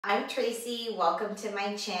I'm Tracy. Welcome to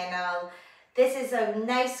my channel. This is a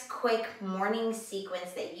nice quick morning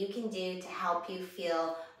sequence that you can do to help you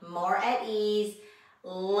feel more at ease,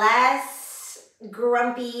 less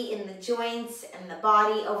grumpy in the joints and the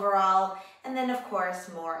body overall, and then of course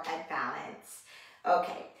more at balance.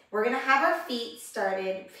 Okay, we're gonna have our feet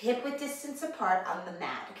started hip width distance apart on the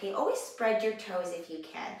mat. Okay, always spread your toes if you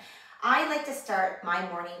can. I like to start my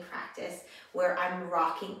morning practice where I'm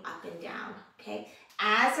rocking up and down, okay?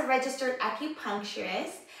 As a registered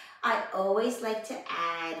acupuncturist, I always like to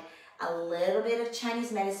add a little bit of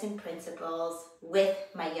Chinese medicine principles with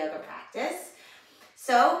my yoga practice.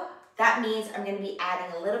 So that means I'm gonna be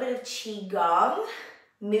adding a little bit of Qigong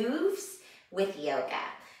moves with yoga.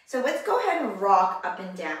 So let's go ahead and rock up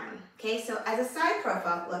and down, okay? So as a side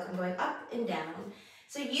profile, look, I'm going up and down.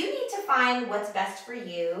 So you need to find what's best for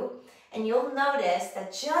you, and you'll notice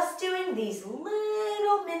that just doing these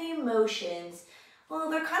little mini motions, well,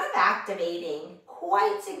 they're kind of activating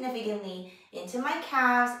quite significantly into my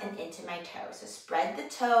calves and into my toes. So spread the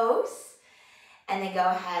toes, and then go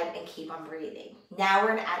ahead and keep on breathing. Now we're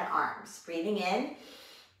gonna add arms. Breathing in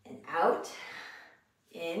and out,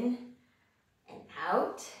 in and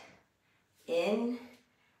out, in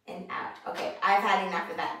and out. Okay, I've had enough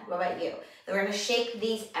of that. What about you? So we're gonna shake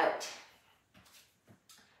these out.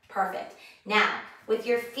 Perfect. Now, with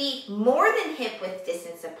your feet more than hip width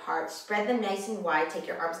distance apart, spread them nice and wide. Take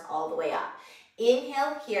your arms all the way up.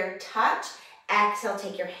 Inhale here, touch. Exhale,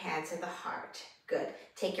 take your hands to the heart. Good.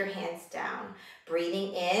 Take your hands down.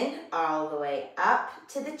 Breathing in all the way up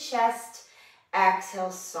to the chest.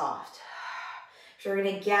 Exhale, soft. So we're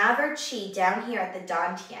going to gather chi down here at the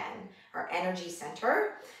dantian, our energy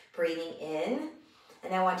center. Breathing in.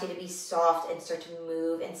 And I want you to be soft and start to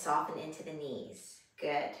move and soften into the knees.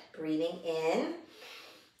 Good. Breathing in,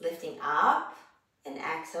 lifting up, and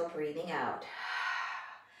exhale, breathing out.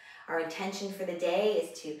 Our intention for the day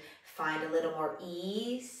is to find a little more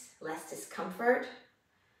ease, less discomfort.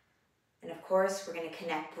 And of course, we're going to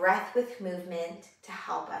connect breath with movement to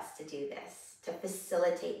help us to do this, to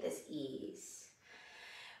facilitate this ease.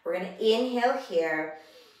 We're going to inhale here,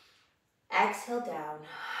 exhale down.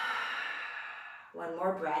 One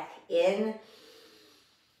more breath, in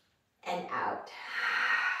and out.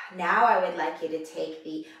 Now I would like you to take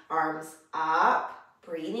the arms up,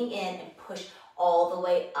 breathing in and push all the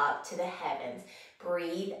way up to the heavens.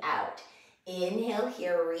 Breathe out. Inhale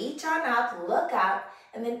here, reach on up, look up,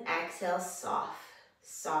 and then exhale, soft,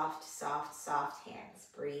 soft, soft, soft hands.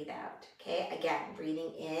 Breathe out, okay? Again,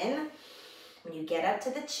 breathing in. When you get up to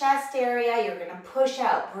the chest area, you're gonna push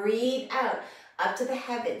out, breathe out, up to the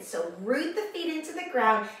heavens. So root the feet into the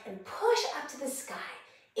ground and push up to the sky.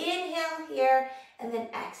 Inhale here, and then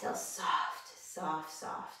exhale, soft, soft,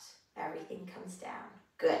 soft. Everything comes down.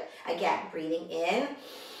 Good. Again, breathing in.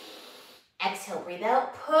 Exhale, breathe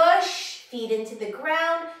out. Push feet into the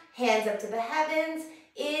ground, hands up to the heavens.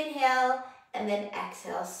 Inhale, and then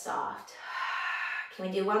exhale, soft. Can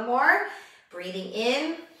we do one more? Breathing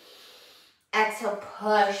in. Exhale,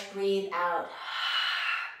 push, breathe out.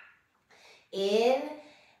 In,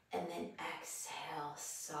 and then exhale,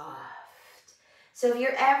 soft. So if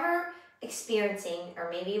you're ever experiencing,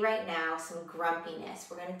 or maybe right now, some grumpiness,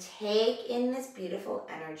 we're going to take in this beautiful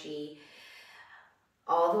energy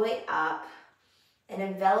all the way up and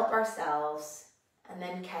envelop ourselves and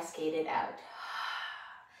then cascade it out.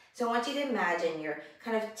 So I want you to imagine you're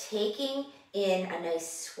kind of taking in a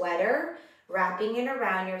nice sweater, wrapping it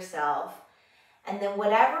around yourself, and then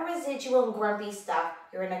whatever residual and grumpy stuff,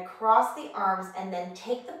 you're going to cross the arms and then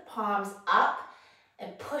take the palms up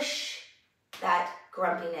and push that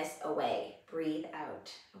grumpiness away. Breathe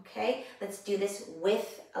out, okay? Let's do this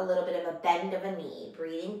with a little bit of a bend of a knee.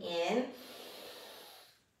 Breathing in,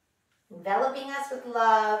 enveloping us with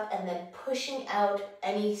love, and then pushing out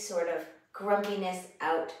any sort of grumpiness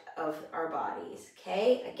out of our bodies,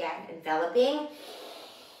 okay? Again, enveloping,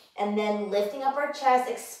 and then lifting up our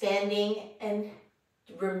chest, expanding, and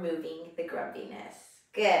removing the grumpiness.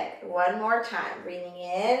 Good. One more time. Breathing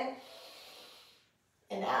in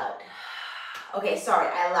and out. Okay, sorry,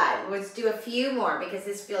 I lied. Let's do a few more because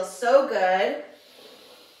this feels so good.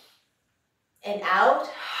 And out.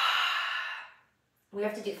 We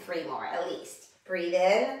have to do 3 more at least. Breathe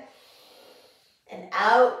in and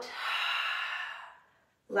out.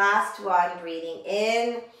 Last one, breathing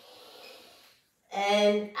in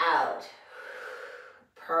and out.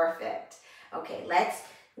 Perfect. Okay, let's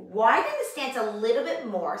widen the stance a little bit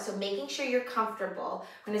more. So making sure you're comfortable.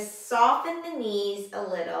 We're going to soften the knees a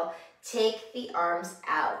little. Take the arms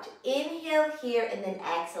out. Inhale here and then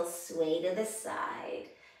exhale, sway to the side.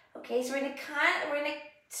 Okay, so we're gonna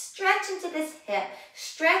Stretch into this hip,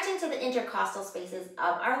 stretch into the intercostal spaces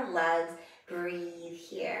of our legs. Breathe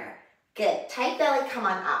here. Good. Tight belly, come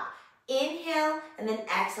on up. Inhale, and then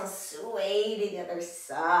exhale, sway to the other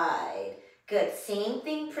side. Good. Same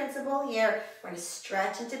thing, principle here. We're going to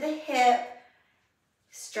stretch into the hip,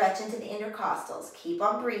 stretch into the intercostals. Keep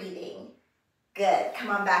on breathing. Good. Come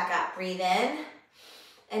on back up. Breathe in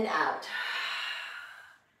and out.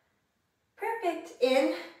 Perfect.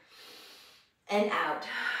 In and out.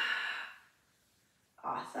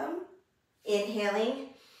 Awesome. Inhaling,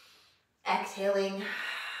 exhaling,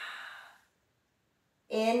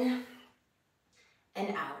 in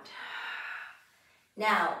and out.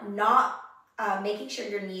 Now, making sure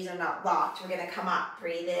your knees are not locked. We're going to come up.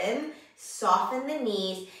 Breathe in, soften the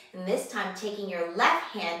knees, and this time taking your left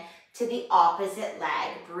hand to the opposite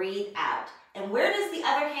leg. Breathe out. And where does the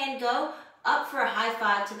other hand go? Up for a high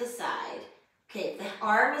five to the side. Okay, if the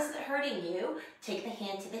arm isn't hurting you, take the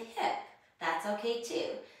hand to the hip. That's okay too.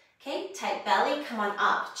 Okay, tight belly, come on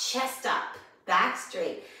up, chest up, back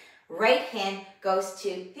straight. Right hand goes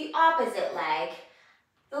to the opposite leg,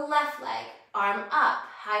 the left leg, arm up,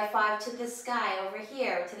 high five to the sky over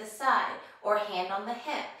here, to the side, or hand on the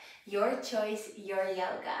hip. Your choice, your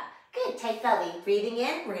yoga. Good, tight belly, breathing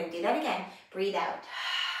in, we're gonna do that again. Breathe out.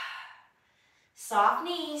 Soft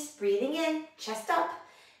knees, breathing in, chest up,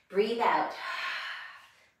 breathe out.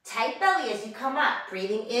 Tight belly as you come up,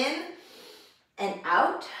 breathing in and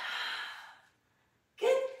out.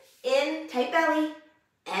 Good. In, tight belly,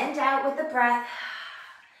 and out with the breath.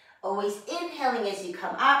 Always inhaling as you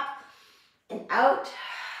come up and out.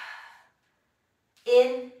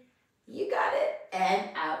 In, you got it, and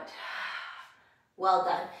out. Well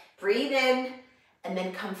done. Breathe in and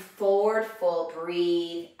then come forward full,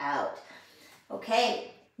 breathe out.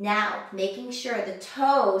 Okay, now making sure the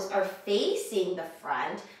toes are facing the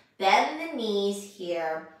front, bend the knees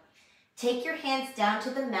here. Take your hands down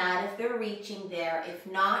to the mat if they're reaching there. If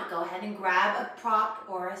not, go ahead and grab a prop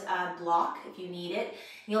or a block if you need it.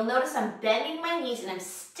 You'll notice I'm bending my knees and I'm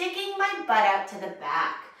sticking my butt out to the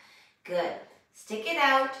back. Good. Stick it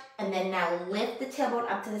out and then now lift the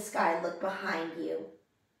tailbone up to the sky. Look behind you.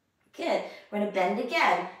 Good. We're going to bend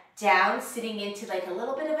again. Down, sitting into like a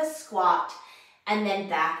little bit of a squat and then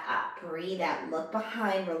back up. Breathe out. Look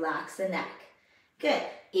behind. Relax the neck. Good.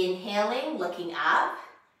 Inhaling, looking up.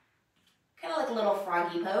 Kind of like a little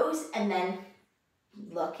froggy pose, and then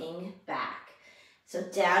looking back. So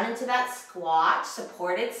down into that squat,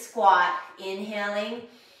 supported squat, inhaling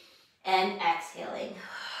and exhaling.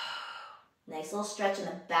 Nice little stretch in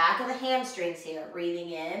the back of the hamstrings here. Breathing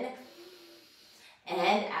in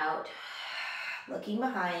and out. Looking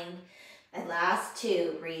behind. And last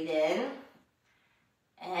two, breathe in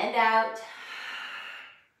and out.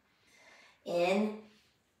 In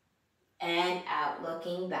and out,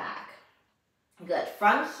 looking back. Good.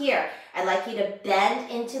 From here, I'd like you to bend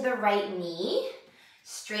into the right knee,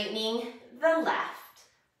 straightening the left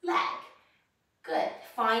leg. Good.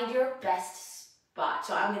 Find your best spot.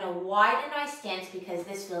 So I'm going to widen my stance because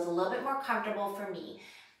this feels a little bit more comfortable for me.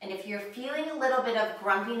 And if you're feeling a little bit of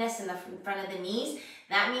grumpiness in the front of the knees,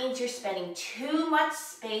 that means you're spending too much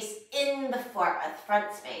space in the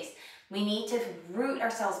front space. We need to root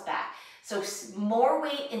ourselves back. So more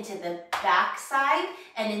weight into the back side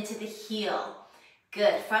and into the heel.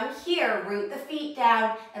 Good. From here, root the feet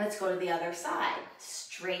down and let's go to the other side.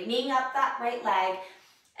 Straightening up that right leg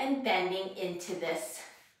and bending into this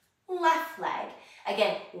left leg.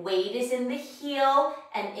 Again, weight is in the heel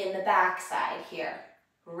and in the back side here.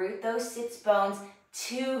 Root those sits bones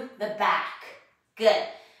to the back. Good.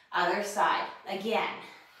 Other side. Again,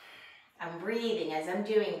 I'm breathing as I'm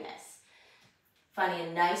doing this. Finding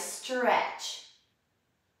a nice stretch.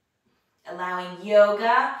 Allowing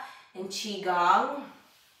yoga and qigong.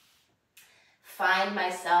 Find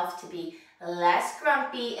myself to be less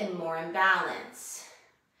grumpy and more in balance.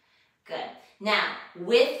 Good. Now,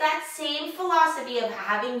 with that same philosophy of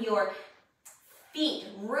having your feet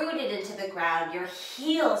rooted into the ground, your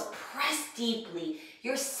heels pressed deeply,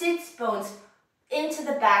 your sits bones into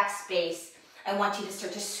the back space, I want you to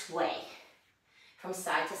start to sway from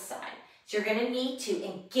side to side. So you're going to need to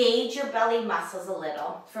engage your belly muscles a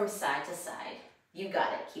little from side to side. You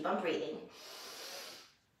got it. Keep on breathing.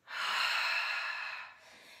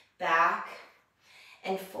 Back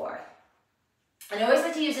and forth. And I always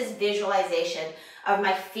like to use this visualization of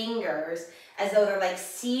my fingers as though they're like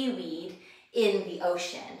seaweed in the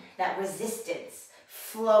ocean. That resistance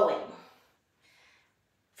flowing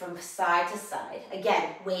from side to side.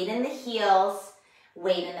 Again, weight in the heels,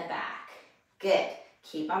 weight in the back. Good.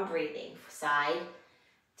 Keep on breathing. Side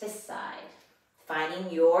to side.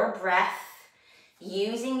 Finding your breath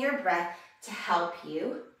using your breath to help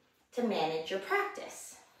you to manage your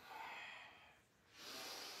practice.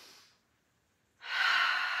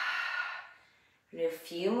 Do a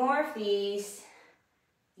few more of these.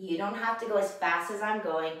 You don't have to go as fast as I'm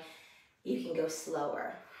going. You can go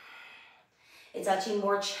slower. It's actually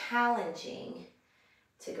more challenging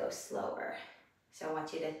to go slower. So I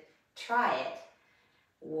want you to try it.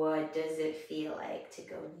 What does it feel like to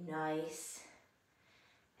go nice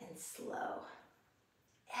and slow?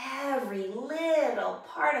 Every little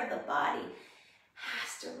part of the body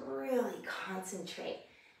has to really concentrate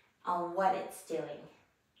on what it's doing.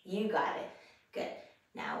 You got it. Good.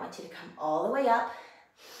 Now I want you to come all the way up.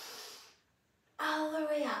 All the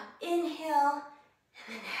way up. Inhale and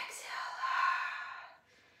then exhale.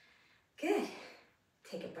 Good.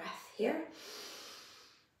 Take a breath here.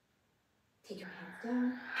 Take your hands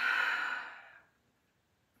down.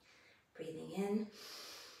 Breathing in. And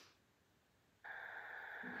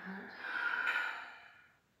out.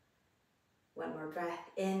 One more breath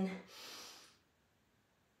in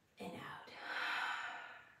and out.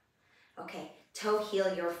 Okay, toe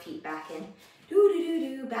heel your feet back in. Do, do, do,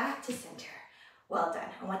 do, back to center. Well done.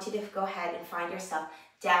 I want you to go ahead and find yourself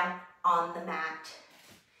down on the mat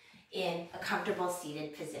in a comfortable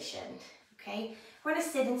seated position, okay? We're gonna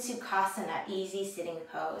sit in Sukhasana, easy sitting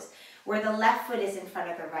pose, where the left foot is in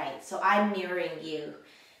front of the right. So I'm mirroring you.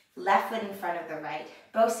 Left foot in front of the right.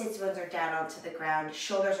 Both sits bones are down onto the ground,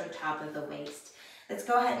 shoulders on top of the waist. Let's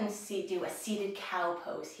go ahead and do a seated cow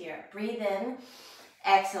pose here. Breathe in,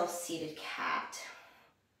 exhale, seated cat.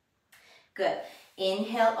 Good.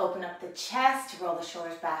 Inhale, open up the chest, roll the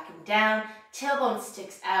shoulders back and down, tailbone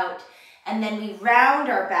sticks out, and then we round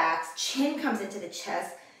our backs, chin comes into the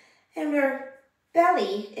chest, and our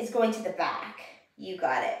belly is going to the back. You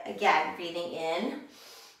got it. Again, breathing in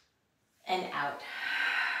and out.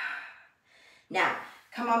 Now,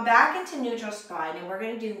 come on back into neutral spine, and we're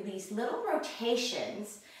going to do these little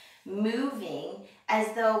rotations, moving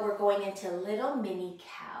as though we're going into a little mini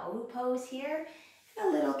cow pose here, and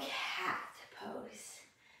a little cat pose.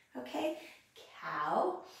 Okay?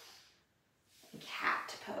 Cow and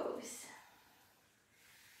cat pose.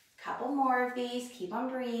 Couple more of these. Keep on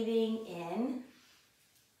breathing in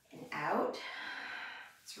and out.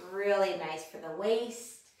 It's really nice for the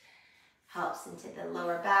waist. Helps into the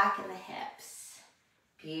lower back and the hips.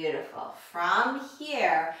 Beautiful. From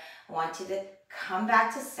here, I want you to come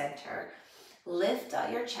back to center. Lift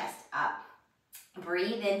out your chest up.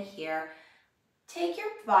 Breathe in here. Take your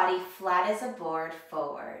body flat as a board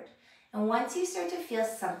forward. And once you start to feel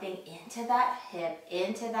something into that hip,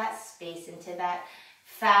 into that space, into that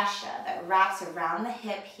fascia that wraps around the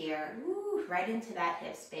hip here, ooh, right into that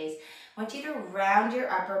hip space, I want you to round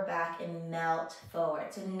your upper back and melt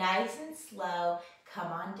forward. So nice and slow,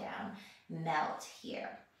 come on down, melt here.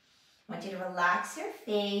 I want you to relax your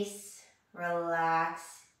face, relax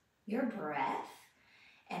your breath,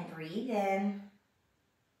 and breathe in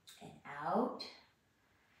and out.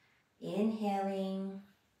 Inhaling,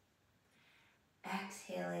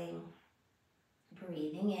 exhaling,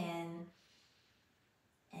 breathing in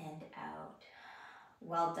and out.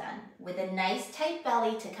 Well done. With a nice tight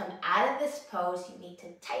belly to come out of this pose, you need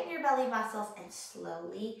to tighten your belly muscles and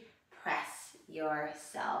slowly press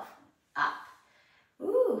yourself up.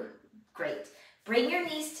 Ooh, great. Bring your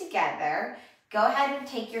knees together. Go ahead and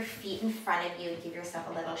take your feet in front of you and give yourself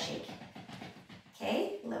a little shake.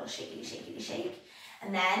 Okay, a little shakey, shakey, shake.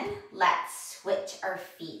 And then let's switch our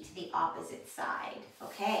feet to the opposite side.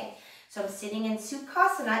 Okay, so I'm sitting in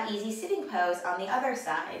Sukhasana, easy sitting pose on the other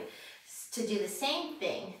side. To do the same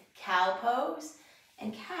thing, cow pose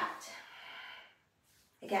and cat.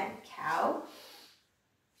 Again, cow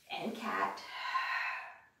and cat.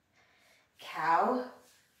 Cow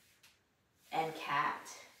and cat.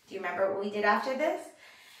 Do you remember what we did after this?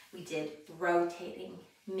 We did rotating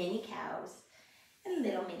mini cows and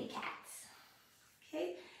little mini cats.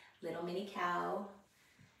 Okay, little mini cow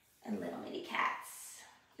and little mini cats.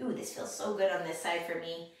 Ooh, this feels so good on this side for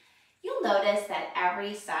me. You'll notice that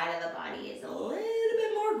every side of the body is a little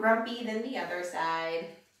bit more grumpy than the other side.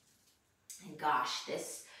 And gosh,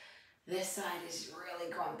 this side is really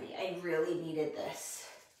grumpy. I really needed this.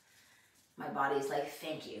 My body's like,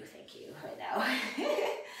 thank you right now.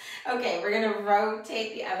 Okay, we're gonna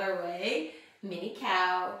rotate the other way. Mini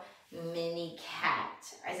cow, mini cat.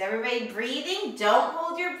 Is everybody breathing? Don't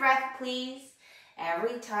hold your breath, please.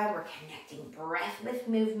 Every time we're connecting breath with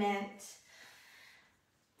movement.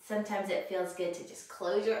 Sometimes it feels good to just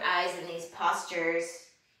close your eyes in these postures.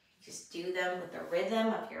 Just do them with the rhythm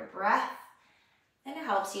of your breath. And it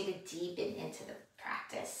helps you to deepen into the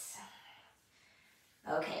practice.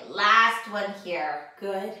 Okay, last one here.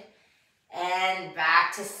 Good. And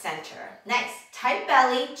back to center. Nice. Tight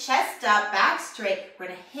belly, chest up, back straight. We're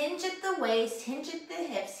going to hinge at the waist, hinge at the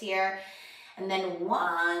hips here. And then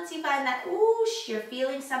once you find that whoosh, you're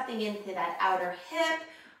feeling something into that outer hip,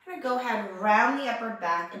 we're going to go ahead and round the upper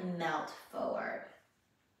back and melt forward.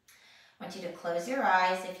 I want you to close your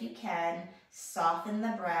eyes if you can. Soften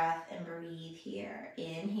the breath and breathe here.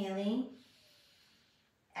 Inhaling,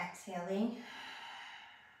 exhaling,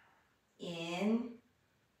 in,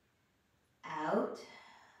 out.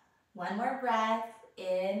 One more breath,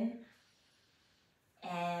 in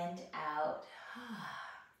and out.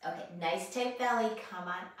 Okay, nice tight belly, come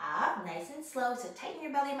on up, nice and slow. So tighten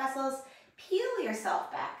your belly muscles, peel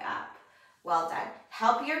yourself back up. Well done.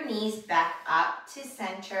 Help your knees back up to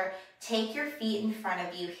center. Take your feet in front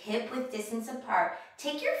of you, hip width distance apart.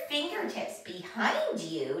 Take your fingertips behind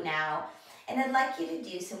you now, and I'd like you to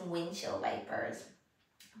do some windshield wipers.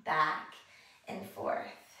 Back and forth.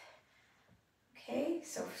 Okay,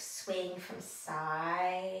 so swing from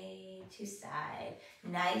side to side.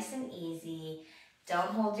 Nice and easy. Don't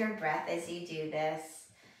hold your breath as you do this.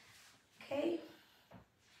 Okay.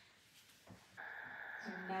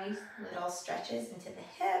 Some nice little stretches into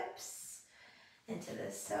the hips, into the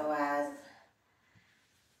psoas.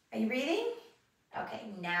 Are you breathing?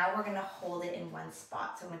 Okay, now we're gonna hold it in one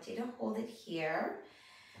spot. So I want you to hold it here.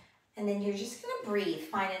 And then you're just gonna breathe.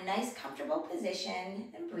 Find a nice comfortable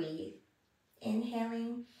position and breathe.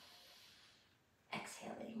 Inhaling,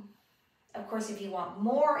 exhaling. Of course, if you want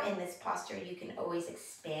more in this posture, you can always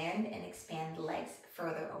expand the legs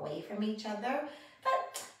further away from each other.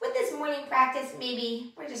 But with this morning practice,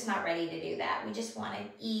 maybe we're just not ready to do that. We just want to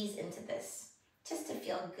ease into this just to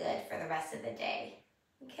feel good for the rest of the day.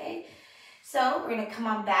 Okay, so we're going to come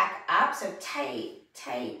on back up. So tight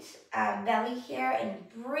belly here, and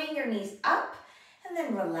bring your knees up and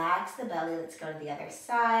then relax the belly. Let's go to the other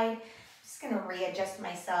side. Just going to readjust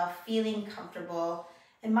myself, feeling comfortable.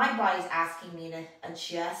 And my body's asking me to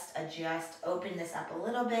adjust, open this up a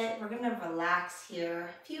little bit. We're going to relax here.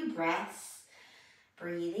 A few breaths.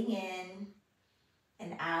 Breathing in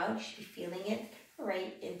and out. You should be feeling it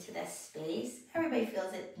right into this space. Everybody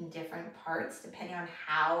feels it in different parts depending on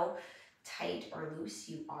how tight or loose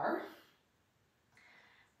you are.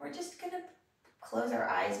 We're just going to close our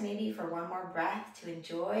eyes maybe for one more breath to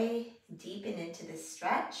enjoy, deepen into this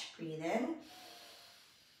stretch. Breathe in.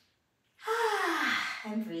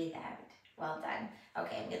 And breathe out. Well done.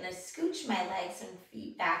 Okay, I'm going to scooch my legs and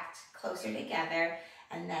feet back closer together,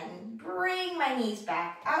 and then bring my knees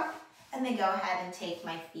back up, and then go ahead and take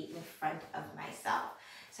my feet in front of myself.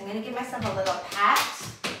 So I'm going to give myself a little pat.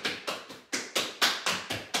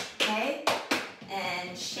 Okay,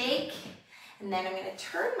 and shake. And then I'm going to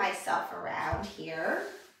turn myself around here.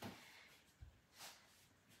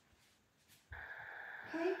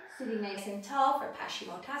 Okay, sitting nice and tall for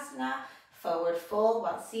Paschimottanasana. Forward fold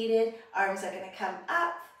while seated. Arms are going to come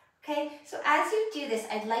up. Okay, so as you do this,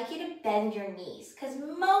 I'd like you to bend your knees because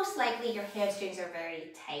most likely your hamstrings are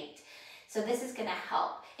very tight. So this is going to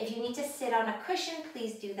help. If you need to sit on a cushion,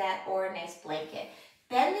 please do that, or a nice blanket.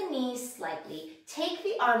 Bend the knees slightly. Take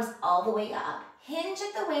the arms all the way up. Hinge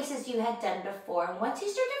at the waist as you had done before. And once you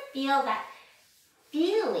start to feel that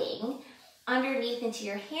feeling underneath into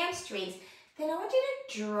your hamstrings, then I want you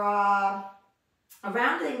to draw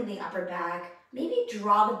around the upper back. Maybe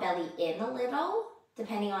draw the belly in a little,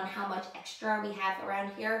 depending on how much extra we have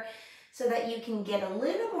around here, so that you can get a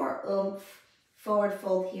little more oomph. Forward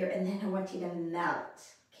fold here, and then I want you to melt.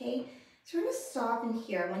 Okay, so we're going to soften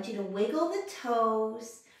here. I want you to wiggle the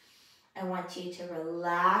toes. I want you to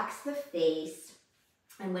relax the face.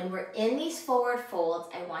 And when we're in these forward folds,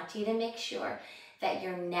 I want you to make sure that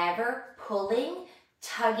you're never pulling,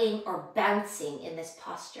 tugging, or bouncing in this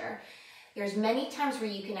posture. There's many times where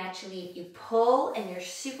you can actually, if you pull and you're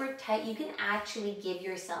super tight, you can actually give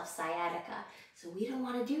yourself sciatica. So we don't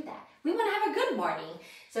want to do that. We want to have a good morning.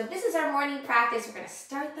 So if this is our morning practice, we're going to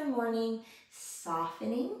start the morning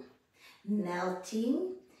softening,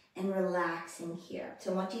 melting, and relaxing here.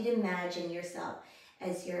 So I want you to imagine yourself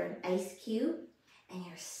as you're an ice cube and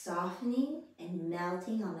you're softening and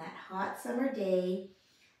melting on that hot summer day.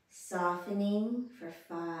 Softening for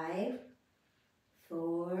 5,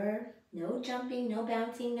 4, no jumping, no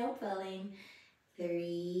bouncing, no pulling.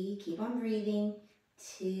 3, keep on breathing.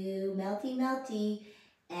 2, melty, melty.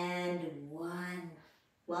 And 1.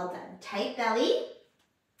 Well done. Tight belly.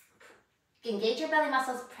 Engage your belly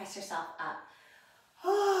muscles, press yourself up.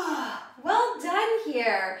 Oh, well done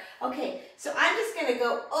here. Okay, so I'm just gonna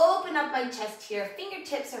go open up my chest here.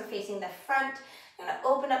 Fingertips are facing the front. I'm gonna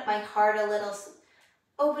open up my heart a little.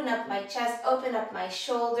 open up my chest, open up my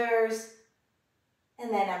shoulders,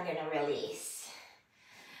 and then I'm gonna release.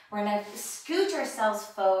 We're gonna scoot ourselves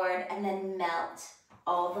forward and then melt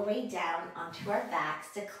all the way down onto our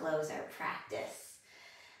backs to close our practice.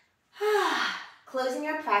 Closing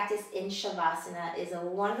our practice in Shavasana is a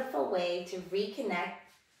wonderful way to reconnect,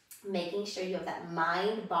 making sure you have that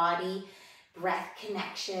mind, body, breath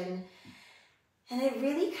connection. And it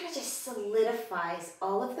really kind of just solidifies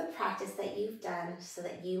all of the practice that you've done so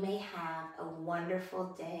that you may have a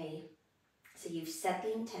wonderful day. So you've set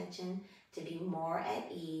the intention to be more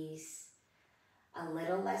at ease, a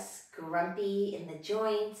little less grumpy in the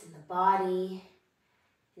joints and the body.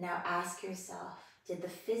 Now ask yourself, did the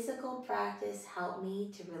physical practice help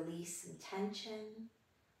me to release some tension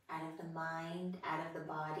out of the mind, out of the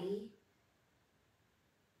body?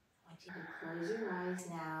 I want you to close your eyes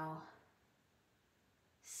now.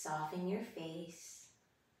 Soften your face.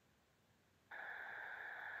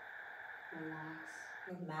 Relax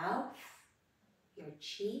your mouth, your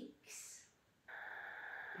cheeks,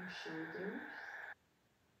 your shoulders.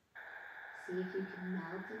 See if you can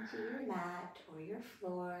melt into your mat or your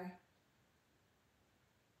floor,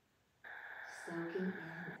 soaking in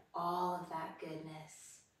all of that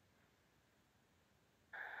goodness.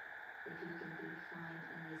 If you can find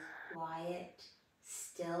a nice quiet,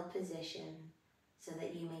 still position so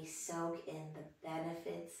that you may soak in the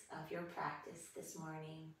benefits of your practice this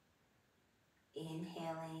morning.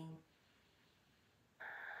 Inhaling,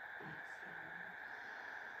 exhaling,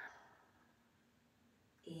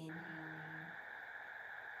 inhaling, exhaling.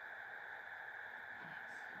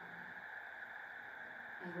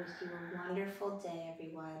 I wish you a wonderful day,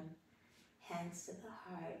 everyone. Hands to the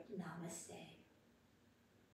heart. Namaste.